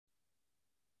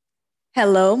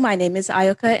Hello, my name is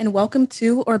Ayoka, and welcome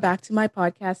to or back to my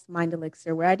podcast, Mind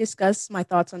Elixir, where I discuss my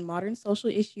thoughts on modern social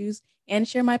issues and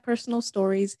share my personal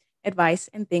stories, advice,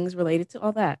 and things related to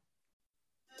all that.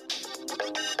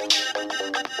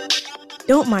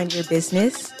 Don't mind your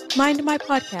business, mind my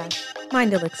podcast,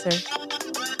 Mind Elixir.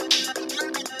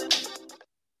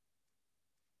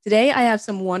 Today, I have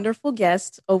some wonderful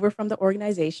guests over from the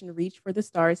organization Reach for the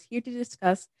Stars here to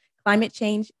discuss climate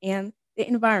change and the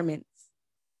environment.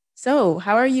 So,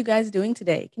 how are you guys doing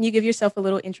today? Can you give yourself a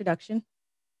little introduction?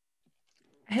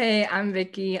 Hey, I'm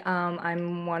Vicky.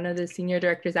 I'm one of the senior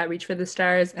directors at Reach for the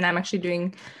Stars, and I'm actually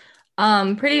doing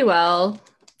pretty well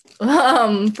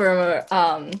for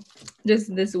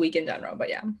just this week in general. But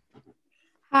yeah.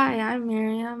 Hi, I'm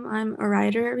Miriam. I'm a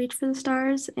writer at Reach for the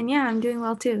Stars, and yeah, I'm doing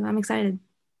well too. I'm excited.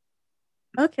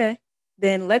 Okay,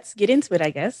 then let's get into it, I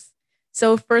guess.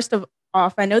 So, first of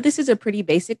off, I know this is a pretty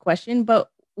basic question, but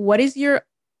what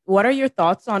are your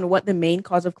thoughts on what the main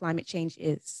cause of climate change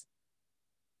is?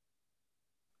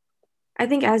 I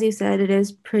think, as you said, it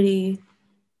is pretty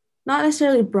not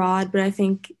necessarily broad, but I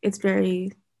think it's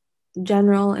very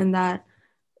general in that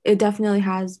it definitely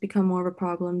has become more of a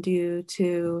problem due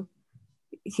to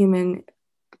human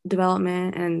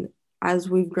development and as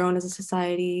we've grown as a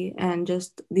society and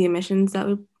just the emissions that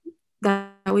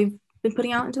we've been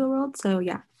putting out into the world. So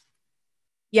yeah.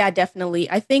 Yeah,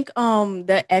 definitely. I think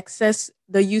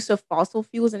the use of fossil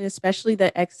fuels and especially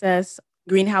the excess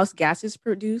greenhouse gases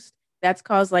produced, that's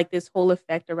caused like this whole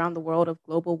effect around the world of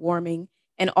global warming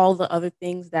and all the other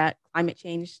things that climate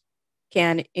change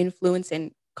can influence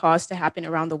and cause to happen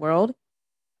around the world.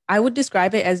 I would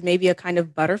describe it as maybe a kind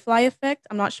of butterfly effect.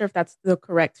 I'm not sure if that's the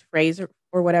correct phrase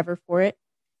or whatever for it,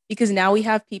 because now we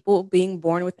have people being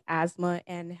born with asthma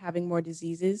and having more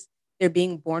diseases. They're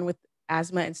being born with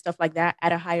asthma and stuff like that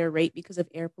at a higher rate because of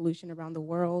air pollution around the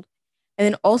world. And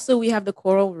then also we have the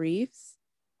coral reefs.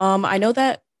 I know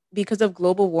that because of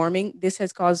global warming, this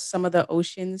has caused some of the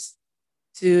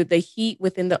heat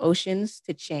within the oceans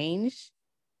to change,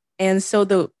 and so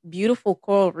the beautiful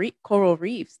coral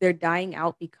reefs, they're dying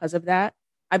out because of that.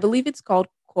 I believe it's called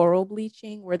coral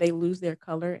bleaching, where they lose their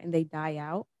color and they die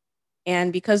out.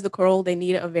 And because the coral, they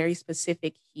need a very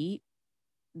specific heat.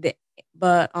 The,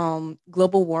 but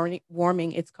global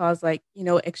warming, it's caused like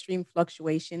extreme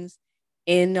fluctuations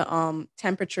in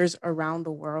temperatures around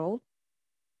the world,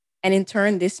 and in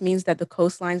turn, this means that the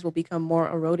coastlines will become more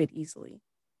eroded easily.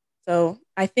 So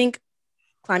I think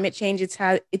climate change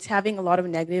it's having a lot of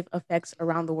negative effects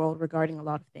around the world regarding a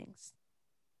lot of things.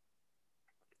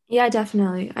 Yeah,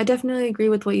 definitely. I definitely agree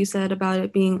with what you said about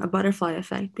it being a butterfly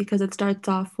effect because it starts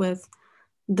off with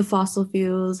the fossil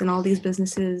fuels and all these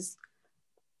businesses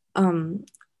um,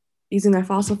 using their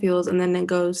fossil fuels, and then it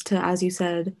goes to, as you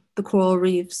said, the coral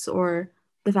reefs or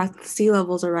the fact that the sea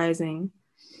levels are rising,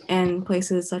 and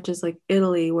places such as like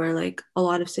Italy, where like a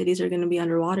lot of cities are going to be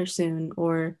underwater soon,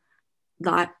 or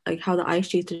like how the ice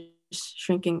sheets are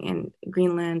shrinking in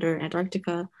Greenland or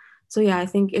Antarctica. So yeah, I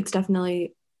think it's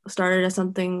definitely started as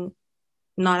something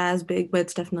not as big, but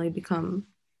it's definitely become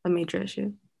a major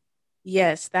issue.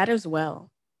 Yes, that as well.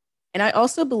 And I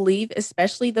also believe,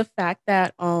 especially the fact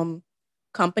that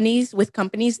companies,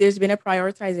 there's been a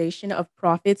prioritization of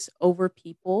profits over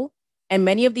people. And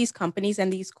many of these companies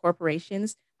and these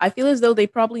corporations, I feel as though they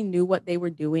probably knew what they were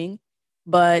doing,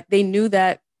 but they knew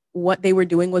that what they were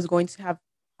doing was going to have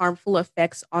harmful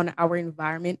effects on our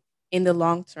environment in the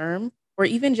long term, or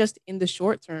even just in the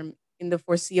short term, in the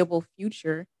foreseeable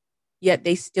future. Yet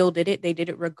they still did it. They did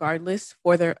it regardless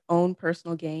for their own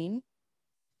personal gain.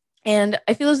 And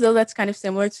I feel as though that's kind of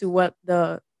similar to what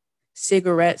the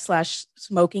cigarette slash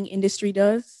smoking industry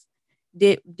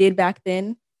did back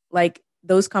then. Like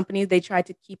those companies, they tried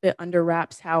to keep it under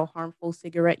wraps how harmful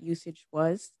cigarette usage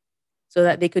was, so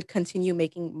that they could continue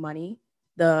making money.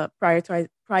 The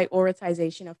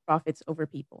prioritization of profits over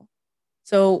people.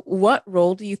 So, what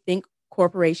role do you think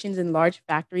corporations and large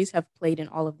factories have played in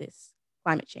all of this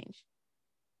climate change?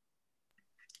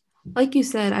 Like you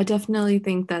said, I definitely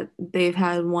think that they've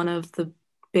had one of the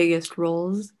biggest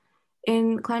roles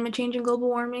in climate change and global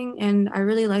warming. And I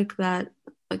really like that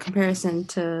comparison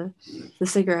to the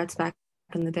cigarettes back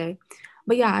in the day.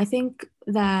 But yeah, I think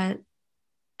that,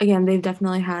 again, they've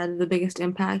definitely had the biggest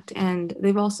impact. And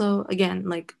they've also, again,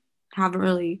 like, haven't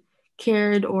really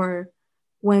cared, or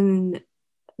when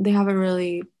they haven't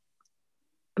really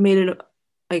made it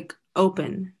like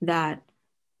open that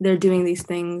they're doing these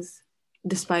things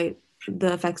despite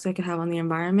the effects they could have on the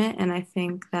environment. And I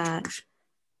think that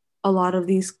a lot of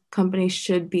these companies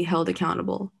should be held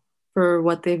accountable for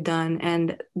what they've done.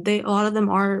 And a lot of them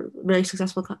are very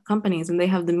successful companies, and they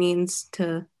have the means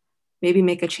to maybe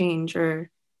make a change or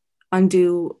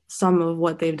undo some of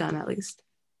what they've done at least.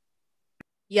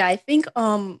 Yeah, I think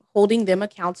holding them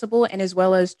accountable and as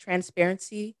well as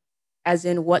transparency, as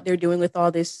in what they're doing with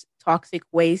all this toxic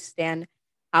waste and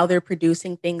how they're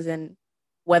producing things and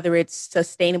whether it's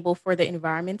sustainable for the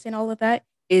environment and all of that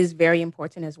is very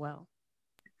important as well.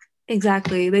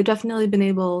 Exactly. They've definitely been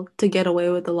able to get away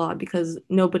with a lot because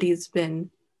nobody's been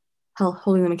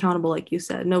holding them accountable, like you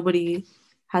said. Nobody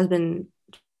has been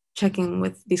checking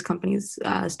with these companies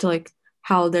as to like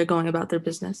how they're going about their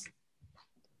business.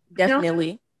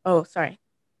 Definitely. Oh, sorry.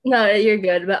 No, you're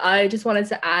good. But I just wanted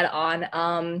to add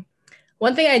on.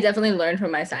 One thing I definitely learned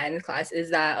from my science class is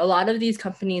that a lot of these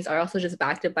companies are also just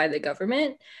backed up by the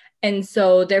government. And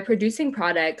so they're producing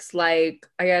products like,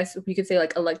 I guess we could say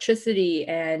like electricity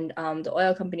and the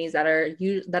oil companies that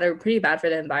are pretty bad for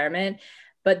the environment.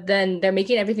 But then they're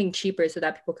making everything cheaper so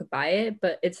that people could buy it,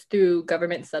 but it's through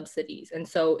government subsidies. And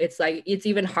so it's like, it's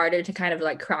even harder to kind of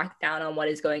like crack down on what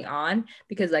is going on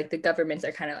because like the governments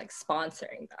are kind of like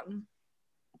sponsoring them.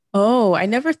 Oh, I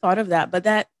never thought of that, but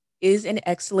that is an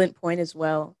excellent point as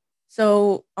well.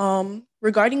 So,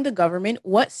 regarding the government,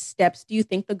 what steps do you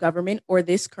think the government or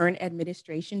this current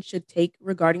administration should take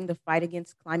regarding the fight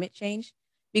against climate change?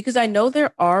 Because I know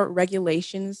there are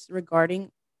regulations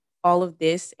regarding all of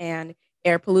this and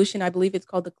air pollution. I believe it's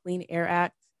called the Clean Air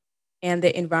Act and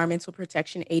the Environmental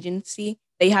Protection Agency.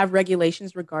 They have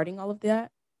regulations regarding all of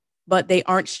that, but they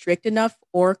aren't strict enough,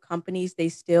 or companies, they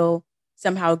still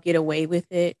somehow get away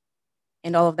with it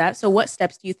and all of that. So, what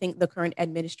steps do you think the current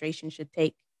administration should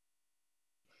take?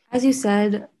 As you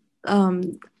said,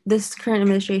 this current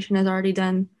administration has already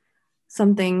done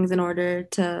some things in order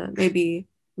to maybe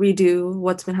redo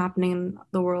what's been happening in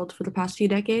the world for the past few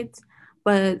decades.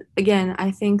 But again,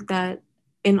 I think that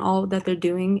in all that they're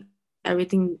doing,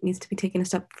 everything needs to be taken a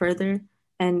step further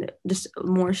and just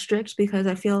more strict because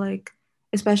I feel like,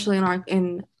 especially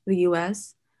in the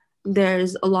US,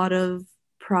 there's a lot of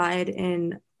pride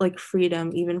in like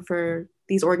freedom, even for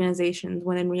these organizations,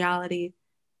 when in reality,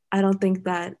 I don't think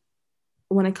that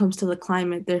when it comes to the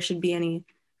climate, there should be any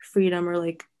freedom or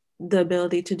like the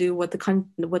ability to do what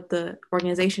the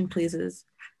organization pleases,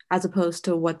 as opposed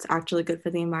to what's actually good for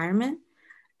the environment.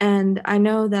 And I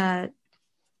know that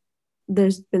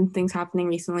there's been things happening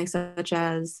recently, such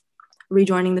as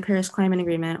rejoining the Paris Climate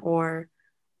Agreement, or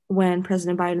when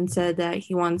President Biden said that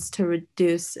he wants to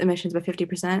reduce emissions by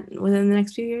 50% within the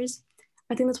next few years.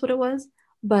 I think that's what it was.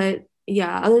 But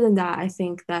yeah, other than that, I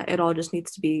think that it all just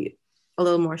needs to be a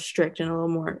little more strict and a little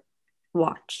more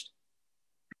watched.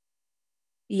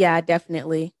 Yeah,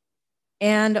 definitely.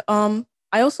 And I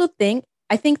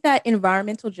think that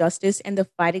environmental justice and the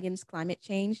fight against climate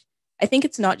change, I think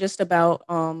it's not just about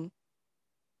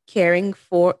caring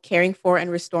for and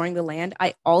restoring the land.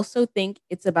 I also think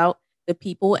it's about the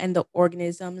people and the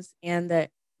organisms and the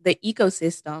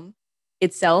ecosystem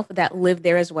itself that live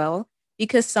there as well.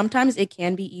 Because sometimes it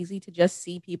can be easy to just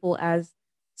see people as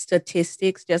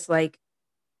statistics, just like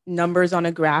numbers on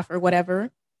a graph or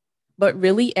whatever. But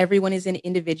really, everyone is an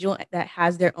individual that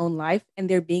has their own life and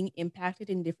they're being impacted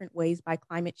in different ways by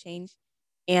climate change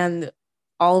and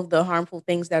all of the harmful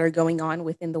things that are going on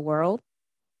within the world.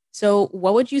 So,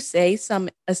 what would you say some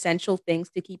essential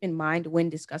things to keep in mind when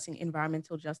discussing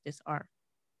environmental justice are?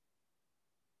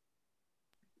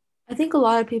 I think a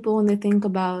lot of people, when they think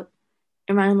about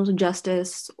environmental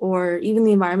justice or even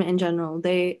the environment in general,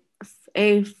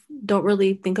 a don't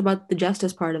really think about the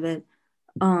justice part of it,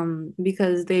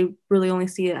 because they really only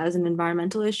see it as an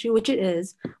environmental issue, which it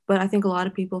is. But I think a lot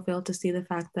of people fail to see the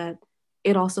fact that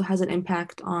it also has an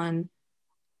impact on,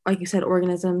 like you said,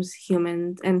 organisms,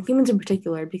 humans, and humans in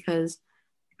particular, because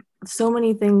so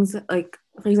many things, like,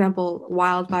 for example,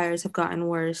 wildfires have gotten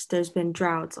worse, there's been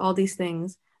droughts, all these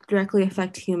things directly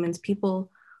affect humans.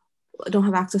 People don't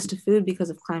have access to food because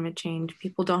of climate change.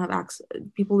 People don't have access,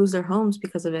 people lose their homes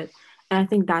because of it. And I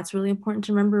think that's really important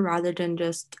to remember rather than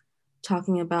just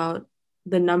talking about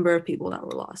the number of people that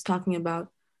were lost, talking about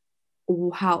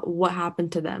what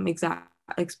happened to them exactly,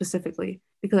 like specifically,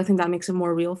 because I think that makes it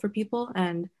more real for people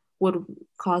and would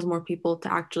cause more people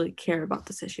to actually care about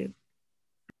this issue.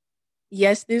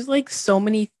 Yes, there's so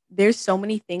many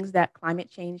things that climate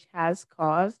change has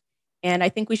caused, and I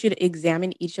think we should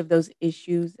examine each of those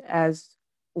issues as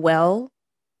well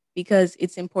because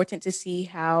it's important to see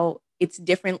how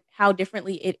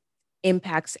differently it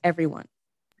impacts everyone.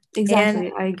 And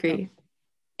Exactly, I agree.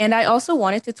 and I also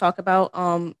wanted to talk about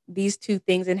these two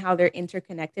things and how they're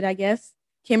interconnected, I guess.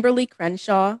 Kimberly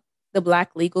Crenshaw, the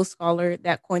Black legal scholar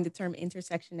that coined the term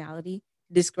intersectionality,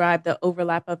 described the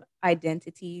overlap of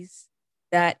identities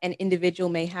that an individual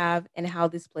may have and how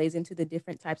this plays into the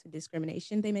different types of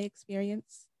discrimination they may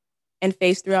experience and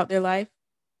face throughout their life.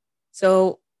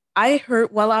 So I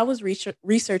heard while I was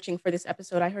researching for this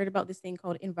episode, I heard about this thing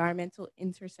called environmental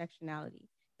intersectionality.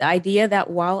 The idea that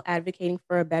while advocating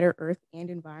for a better earth and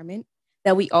environment,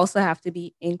 that we also have to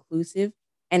be inclusive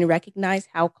and recognize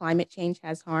how climate change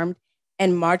has harmed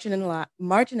and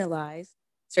marginalized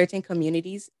certain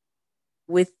communities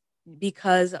with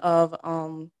because of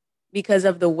because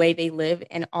of the way they live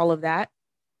and all of that.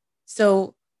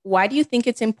 So why do you think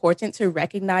it's important to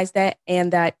recognize that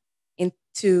and that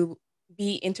to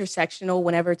be intersectional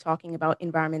whenever talking about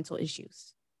environmental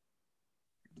issues?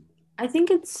 I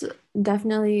think it's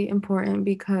definitely important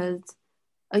because,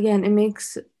 again, it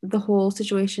makes the whole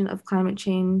situation of climate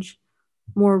change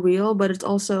more real, but it's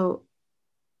also,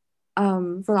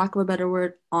 for lack of a better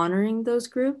word, honoring those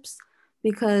groups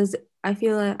because I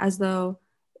feel as though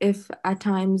if at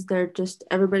times they're just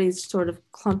everybody's sort of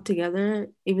clumped together,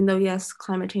 even though, yes,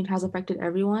 climate change has affected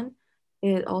everyone,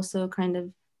 it also kind of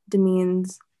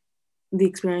demeans the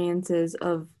experiences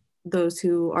of those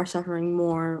who are suffering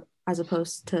more as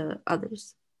opposed to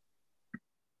others.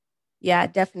 Yeah,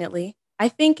 definitely. I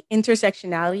think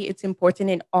intersectionality it's important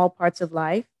in all parts of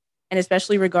life and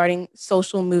especially regarding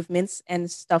social movements and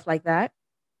stuff like that.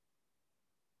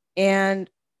 And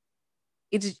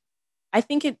it's I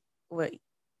think it wait,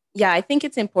 yeah, I think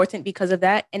it's important because of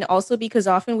that and also because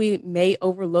often we may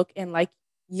overlook and like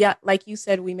you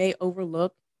said we may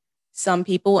overlook some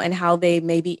people and how they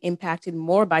may be impacted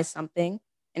more by something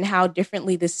and how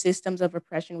differently the systems of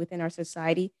oppression within our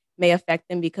society may affect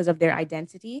them because of their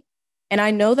identity. And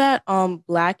I know that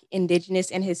black, indigenous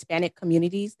and Hispanic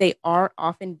communities, they are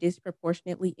often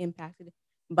disproportionately impacted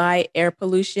by air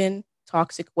pollution,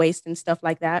 toxic waste and stuff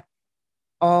like that.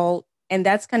 All and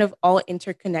that's kind of all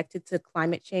interconnected to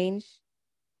climate change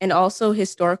and also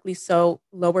historically so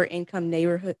lower income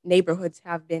neighborhoods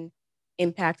have been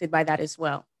impacted by that as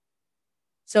well.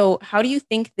 So, how do you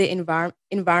think the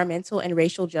environmental and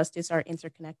racial justice are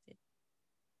interconnected?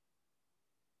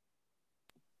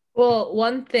 Well,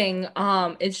 one thing,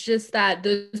 it's just that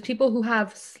those people who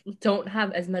don't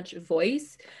have as much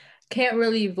voice can't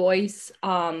really voice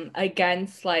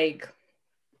against like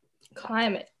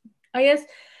climate. I guess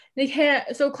they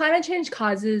can't. So climate change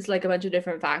causes like a bunch of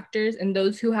different factors, and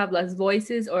those who have less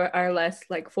voices or are less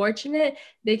like fortunate,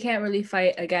 they can't really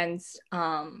fight against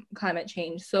climate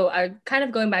change. So I kind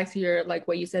of going back to your like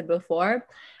what you said before,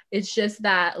 it's just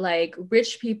that like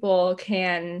rich people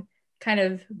can kind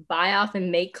of buy off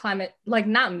and make climate like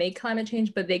not make climate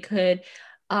change, but they could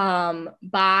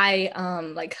buy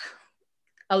like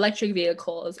electric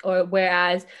vehicles or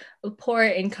whereas poor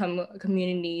income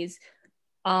communities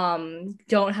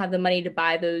don't have the money to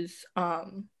buy those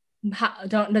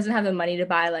don't doesn't have the money to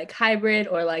buy like hybrid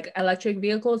or like electric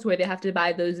vehicles where they have to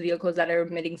buy those vehicles that are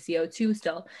emitting CO2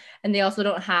 still, and they also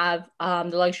don't have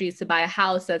the luxuries to buy a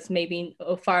house that's maybe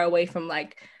far away from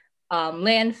like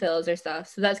landfills or stuff.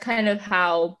 So that's kind of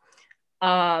how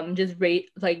just rate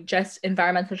like just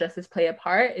environmental justice play a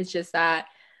part. It's just that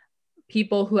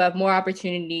people who have more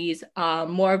opportunities,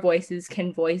 more voices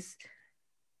can voice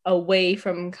away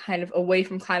from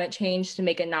climate change to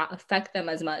make it not affect them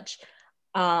as much.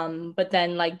 But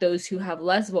then like those who have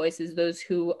less voices, those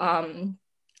who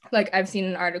like I've seen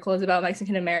in articles about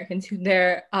Mexican Americans who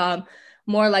they're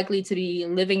more likely to be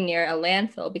living near a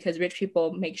landfill because rich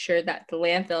people make sure that the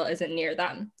landfill isn't near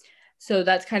them. So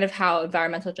that's kind of how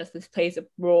environmental justice plays a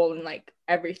role in like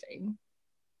everything.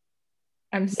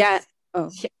 Yeah. Oh.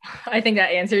 Yeah, I think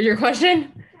that answers your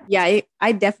question. Yeah,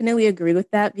 I definitely agree with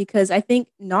that because I think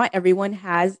not everyone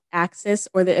has access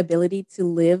or the ability to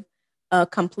live a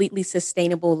completely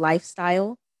sustainable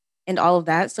lifestyle and all of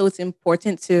that. So it's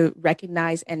important to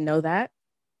recognize and know that.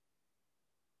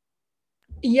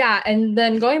 Yeah, and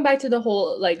then going back to the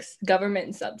whole like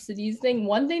government subsidies thing,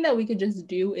 one thing that we could just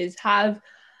do is have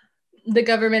the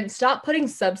government stop putting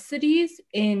subsidies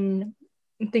in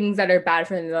things that are bad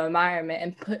for the environment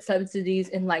and put subsidies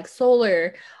in like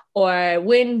solar or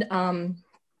wind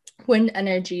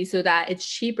energy so that it's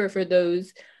cheaper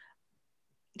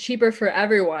for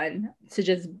everyone to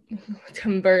just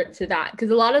convert to that,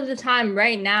 because a lot of the time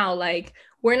right now like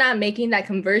we're not making that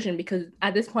conversion because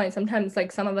at this point sometimes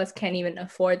like some of us can't even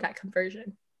afford that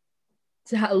conversion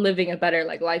to living a better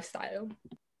like lifestyle.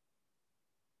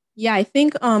 Yeah, I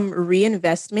think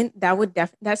reinvestment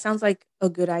that sounds like a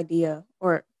good idea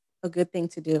or a good thing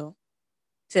to do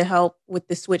to help with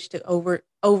the switch to over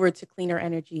to cleaner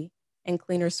energy and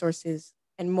cleaner sources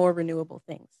and more renewable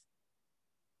things.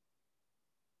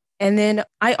 And then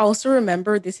I also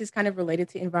remember this is kind of related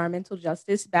to environmental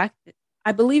justice.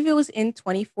 I believe it was in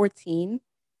 2014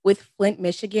 with Flint,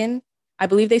 Michigan. I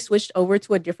believe they switched over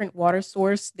to a different water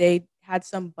source. They had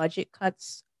some budget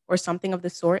cuts or something of the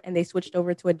sort, and they switched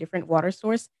over to a different water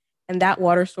source. And that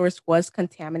water source was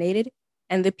contaminated,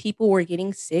 and the people were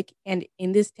getting sick. And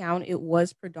in this town, it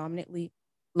was predominantly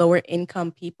lower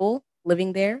income people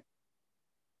living there.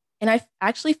 And I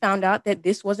actually found out that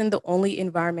this wasn't the only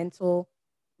environmental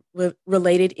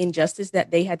related injustice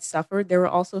that they had suffered. There were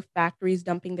also factories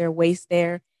dumping their waste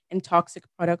there and toxic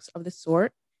products of the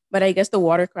sort. But I guess the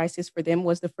water crisis for them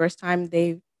was the first time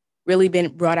they've really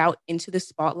been brought out into the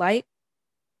spotlight.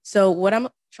 So, what I'm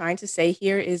trying to say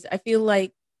here is I feel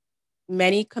like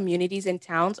many communities and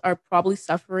towns are probably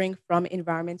suffering from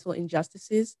environmental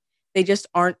injustices. They just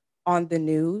aren't on the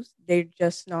news, they're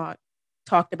just not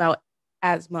talked about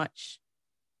as much.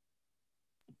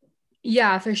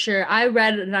 Yeah, for sure. I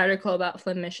read an article about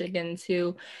Flint, Michigan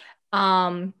too.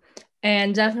 Um,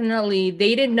 and definitely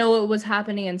they didn't know it was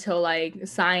happening until like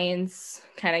science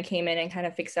kind of came in and kind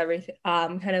of fixed everything,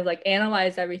 kind of like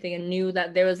analyzed everything and knew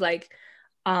that there was like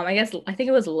I think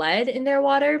it was lead in their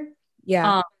water.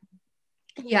 Yeah. Um,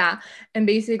 yeah, and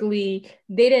basically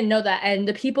they didn't know that, and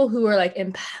the people who were like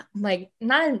like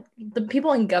not the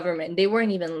people in government, they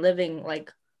weren't even living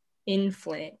like in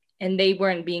Flint, and they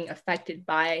weren't being affected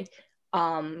by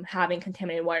having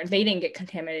contaminated water. They didn't get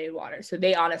contaminated water, so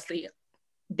they honestly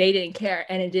they didn't care,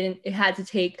 and it had to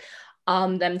take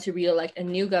them to re-elect a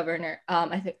new governor,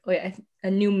 I think wait,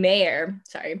 a new mayor,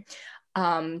 sorry,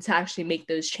 to actually make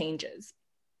those changes.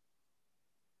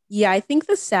 Yeah, I think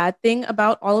the sad thing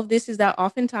about all of this is that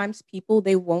oftentimes people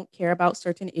they won't care about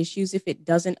certain issues if it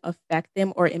doesn't affect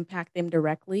them or impact them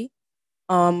directly.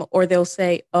 Or they'll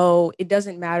say, "Oh, it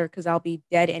doesn't matter because I'll be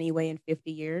dead anyway in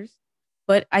 50 years."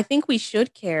 But I think we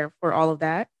should care for all of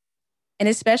that. And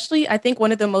especially, I think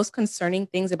one of the most concerning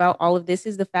things about all of this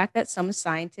is the fact that some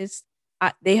scientists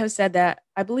they have said that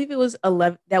I believe it was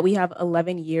 11 that we have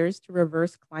 11 years to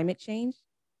reverse climate change,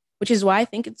 which is why I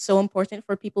think it's so important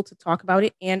for people to talk about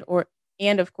it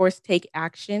and of course take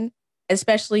action,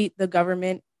 especially the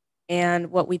government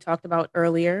and what we talked about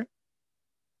earlier.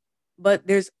 But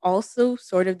there's also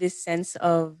sort of this sense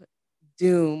of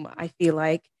doom, I feel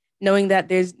like, knowing that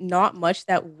there's not much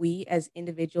that we as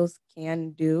individuals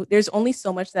can do. There's only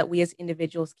so much that we as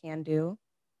individuals can do.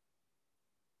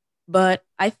 But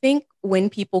I think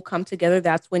when people come together,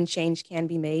 that's when change can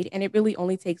be made. And it really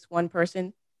only takes one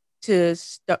person to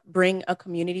bring a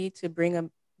community, to bring a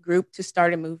group, to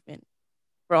start a movement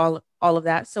for all of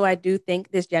that. So I do think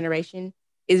this generation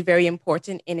is very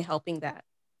important in helping that.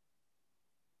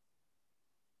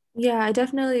 Yeah, I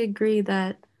definitely agree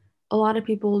that a lot of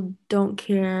people don't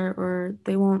care or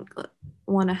they won't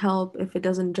want to help if it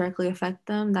doesn't directly affect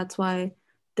them. That's why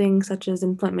things such as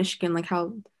in Flint, Michigan, like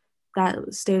how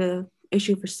that stayed a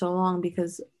issue for so long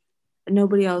because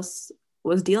nobody else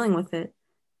was dealing with it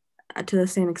to the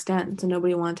same extent, so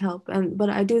nobody wanted to help. And but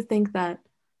I do think that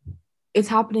it's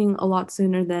happening a lot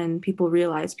sooner than people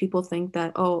realize. People think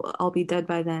that, oh, I'll be dead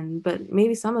by then, but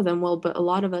maybe some of them will, but a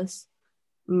lot of us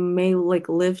may like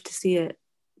live to see it,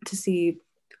 to see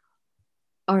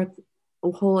our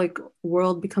whole like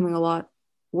world becoming a lot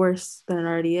worse than it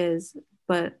already is.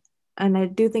 But and I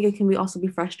do think it can be also be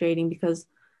frustrating because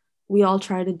we all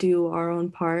try to do our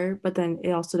own part, but then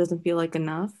it also doesn't feel like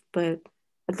enough. But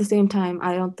at the same time,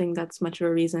 I don't think that's much of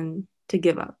a reason to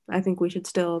give up. I think we should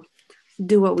still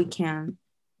do what we can,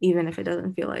 even if it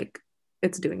doesn't feel like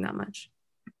it's doing that much.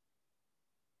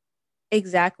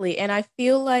 Exactly. And I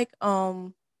feel like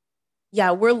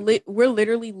yeah, we're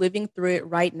literally living through it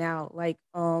right now. Like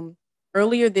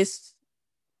earlier this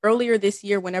earlier this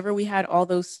year, whenever we had all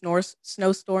those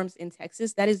snowstorms in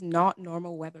Texas, that is not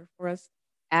normal weather for us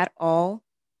at all.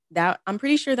 That I'm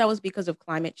pretty sure that was because of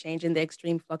climate change and the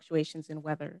extreme fluctuations in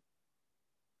weather.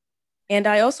 And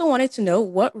I also wanted to know,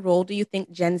 what role do you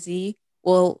think Gen Z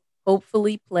will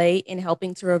hopefully play in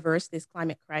helping to reverse this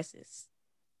climate crisis?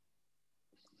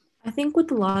 I think with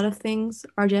a lot of things,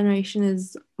 our generation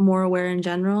is more aware in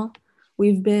general.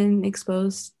 We've been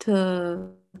exposed to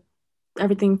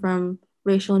everything from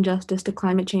racial injustice to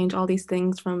climate change, all these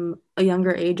things from a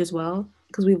younger age as well,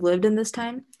 because we've lived in this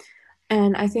time.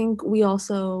 And I think we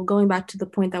also, going back to the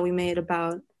point that we made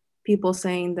about people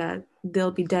saying that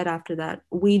they'll be dead after that,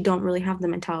 we don't really have the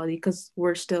mentality because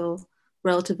we're still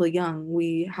relatively young.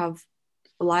 We have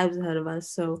lives ahead of us.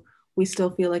 So we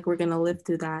still feel like we're going to live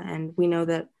through that. And we know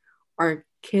that our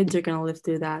kids are going to live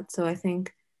through that. So I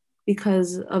think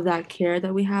because of that care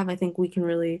that we have, I think we can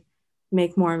really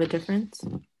make more of a difference.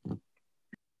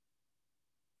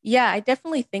 Yeah, I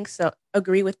definitely think so.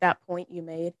 Agree with that point you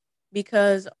made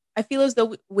because I I feel as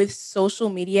though with social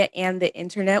media and the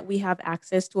internet, we have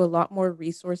access to a lot more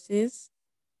resources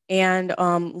and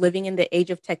living in the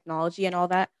age of technology and all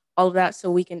of that,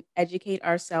 so we can educate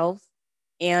ourselves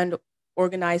and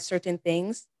organize certain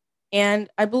things. And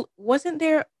wasn't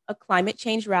there a climate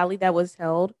change rally that was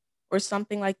held or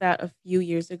something like that a few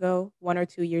years ago, 1 or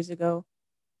 2 years ago,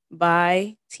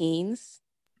 by teens?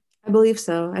 I believe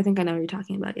so. I think I know what you're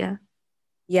talking about. Yeah.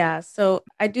 Yeah, so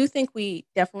I do think we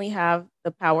definitely have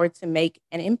the power to make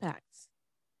an impact.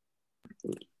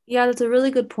 Yeah, that's a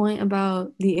really good point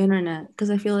about the internet because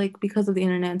I feel like because of the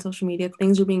internet and social media,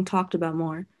 things are being talked about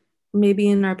more. Maybe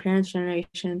in our parents'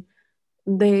 generation,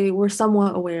 they were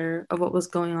somewhat aware of what was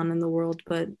going on in the world,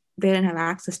 but they didn't have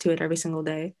access to it every single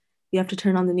day. You have to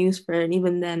turn on the news for it, and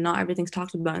even then, not everything's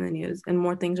talked about in the news, and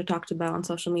more things are talked about on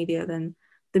social media than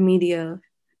the media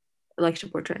likes to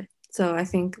portray. So I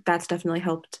think that's definitely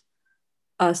helped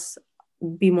us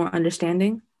be more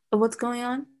understanding of what's going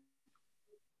on.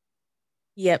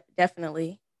 Yep,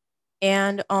 definitely.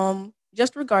 And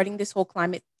just regarding this whole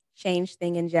climate change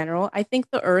thing in general, I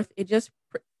think the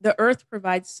earth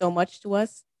provides so much to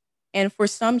us, and for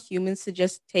some humans to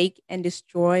just take and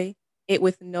destroy it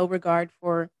with no regard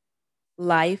for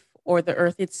life or the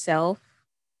earth itself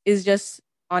is just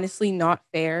honestly not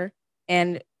fair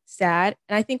and sad.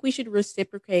 And I think we should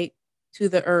reciprocate to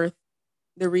the earth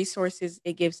the resources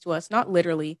it gives to us, not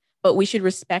literally, but we should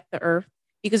respect the earth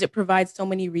because it provides so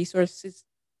many resources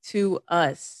to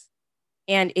us,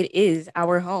 and it is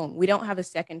our home. We don't have a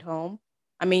second home.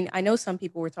 I mean, I know some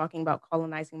people were talking about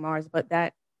colonizing Mars, but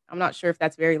that I'm not sure if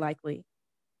that's very likely.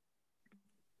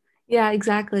 Yeah,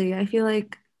 exactly. I feel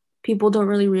like people don't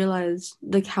really realize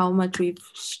like how much we've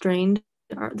strained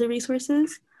the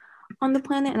resources on the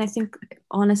planet, and I think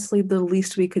honestly the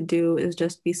least we could do is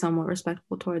just be somewhat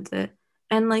respectful towards it.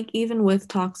 And like even with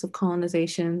talks of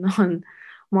colonization on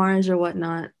Mars or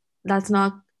whatnot, that's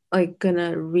not like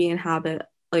gonna re-inhabit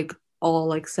like all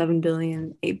like 7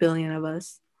 billion, 8 billion of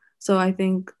us. So I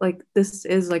think like this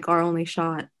is like our only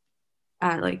shot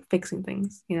at like fixing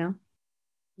things, you know?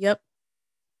 Yep.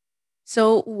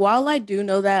 So while I do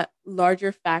know that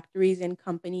larger factories and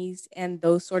companies and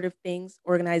those sort of things,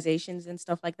 organizations and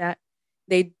stuff like that,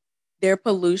 they their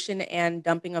pollution and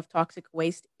dumping of toxic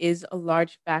waste is a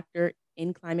large factor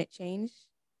in climate change.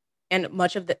 And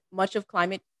much of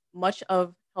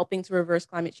helping to reverse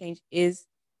climate change is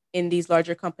in these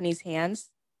larger companies'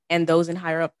 hands and those in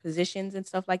higher up positions and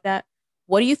stuff like that.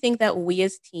 What do you think that we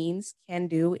as teens can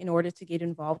do in order to get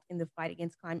involved in the fight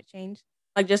against climate change?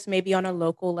 Like just maybe on a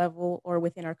local level or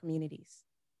within our communities?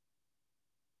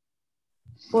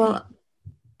 Well,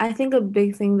 I think a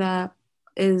big thing that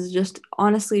is just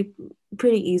honestly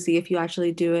pretty easy if you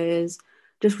actually do it is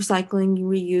just recycling,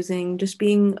 reusing, just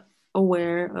being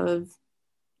aware of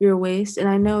your waste. And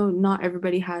I know not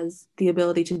everybody has the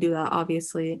ability to do that,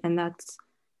 obviously, and that's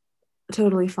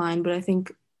totally fine. But I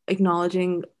think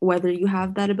acknowledging whether you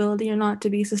have that ability or not to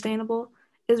be sustainable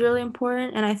is really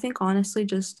important. And I think honestly,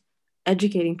 just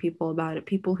educating people about it,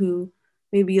 people who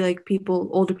maybe like people,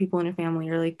 older people in your family,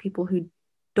 or like people who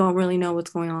don't really know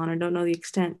what's going on or don't know the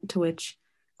extent to which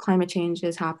climate change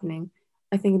is happening.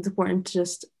 I think it's important to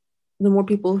just, the more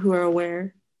people who are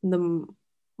aware, the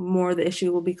more the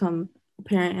issue will become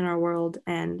apparent in our world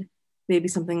and maybe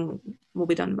something will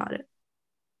be done about it.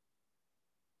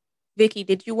 Vicky,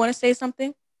 did you want to say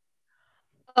something?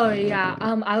 Oh yeah.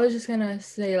 I was just gonna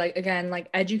say like again, like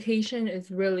education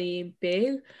is really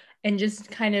big and just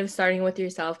kind of starting with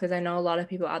yourself because I know a lot of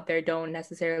people out there don't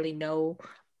necessarily know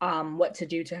what to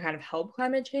do to kind of help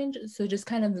climate change. So just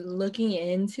kind of looking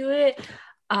into it,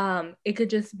 it could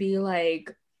just be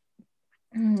like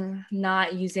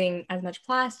not using as much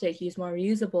plastic, use more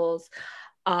reusables,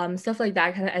 stuff like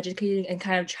that, kind of educating and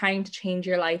kind of trying to change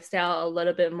your lifestyle a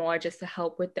little bit more just to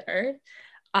help with the earth.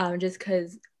 Just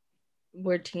because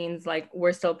we're teens, like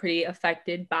we're still pretty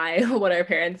affected by what our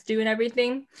parents do and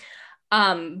everything.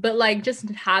 But like just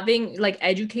having like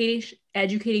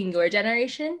educating your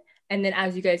generation, and then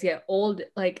as you guys get old,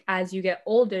 like as you get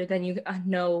older, then you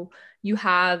know you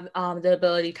have the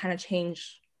ability to kind of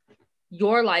change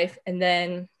your life, and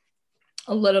then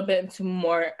a little bit to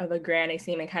more of a grand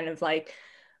scheme and kind of like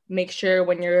make sure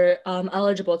when you're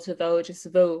eligible to vote, just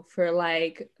vote for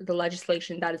like the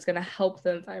legislation that is going to help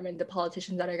the environment, the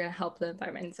politicians that are going to help the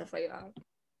environment and stuff like that.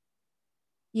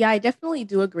 Yeah, I definitely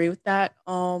do agree with that.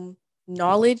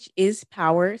 Knowledge is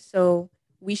power, so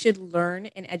we should learn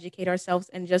and educate ourselves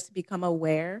and just become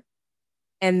aware.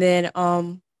 And then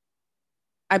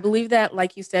I believe that,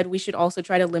 like you said, we should also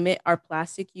try to limit our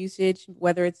plastic usage,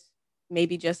 whether it's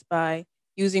maybe just by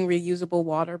using reusable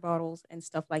water bottles and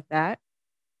stuff like that.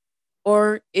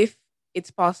 or if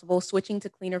it's possible, switching to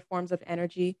cleaner forms of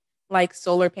energy like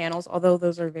solar panels, although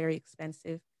those are very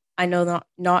expensive. I know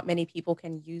not many people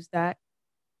can use that,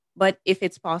 but if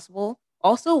it's possible,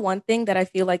 also one thing that I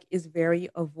feel like is very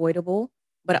avoidable,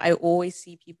 but I always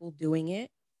see people doing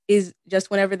it is just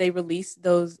whenever they release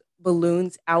those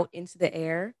balloons out into the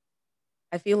air,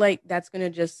 I feel like that's going to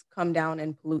just come down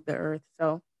and pollute the earth.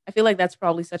 So I feel like that's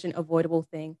probably such an avoidable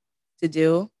thing to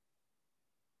do.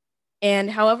 And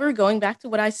however, going back to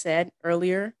what I said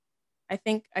earlier, I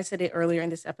think I said it earlier in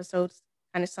this episode,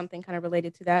 kind of something kind of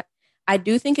related to that. I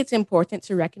do think it's important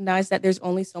to recognize that there's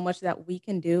only so much that we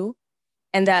can do,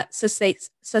 and that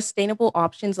sustainable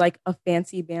options like a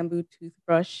fancy bamboo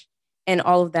toothbrush and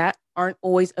all of that aren't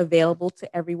always available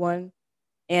to everyone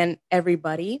and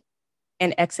everybody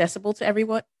and accessible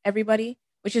to everybody,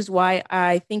 which is why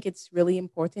I think it's really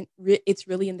important. It's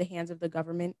really in the hands of the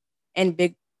government and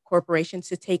big corporations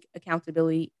to take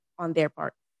accountability on their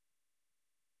part.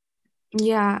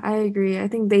 Yeah, I agree. I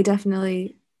think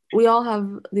we all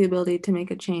have the ability to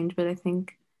make a change, but I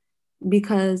think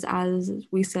because, as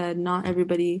we said, not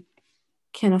everybody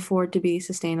can afford to be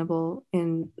sustainable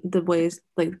in the ways,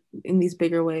 like in these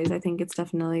bigger ways, I think it's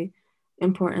definitely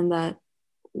important that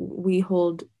we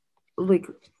hold like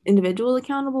individual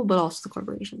accountable, but also the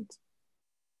corporations.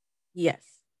 Yes.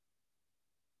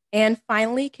 And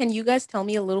finally, can you guys tell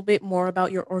me a little bit more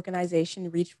about your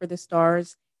organization, Reach for the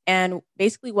Stars, and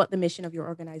basically what the mission of your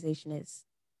organization is?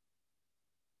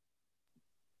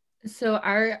 So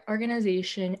our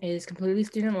organization is completely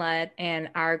student-led,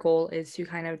 and our goal is to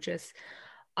kind of just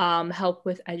help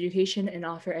with education and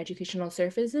offer educational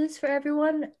services for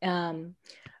everyone.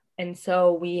 And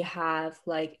so we have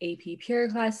like AP peer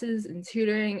classes and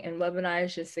tutoring and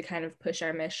webinars just to kind of push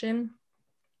our mission.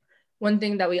 One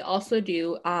thing that we also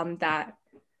do to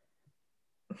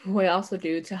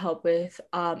help with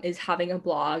is having a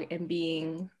blog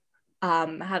and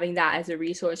having that as a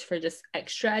resource for just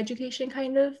extra education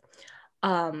kind of.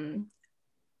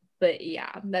 But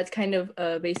yeah, that's kind of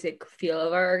a basic feel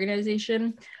of our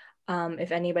organization.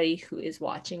 If anybody who is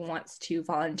watching wants to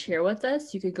volunteer with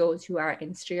us, you could go to our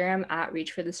Instagram at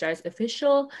Reach for the Stars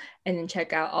Official and then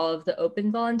check out all of the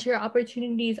open volunteer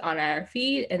opportunities on our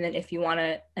feed. And then if you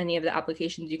want any of the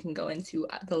applications, you can go into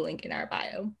the link in our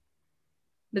bio.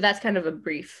 But that's kind of a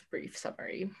brief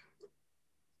summary.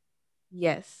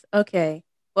 Yes. Okay.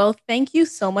 Well, thank you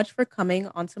so much for coming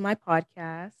onto my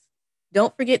podcast.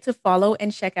 Don't forget to follow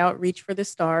and check out Reach for the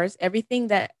Stars. Everything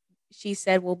that she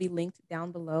said will be linked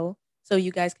down below, so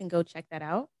you guys can go check that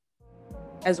out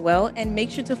as well. And make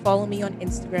sure to follow me on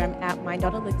Instagram at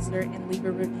mind.elixir and leave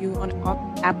a review on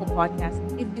Apple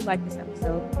Podcasts if you like this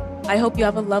episode. I hope you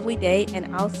have a lovely day,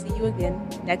 and I'll see you again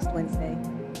next Wednesday.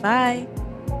 Bye.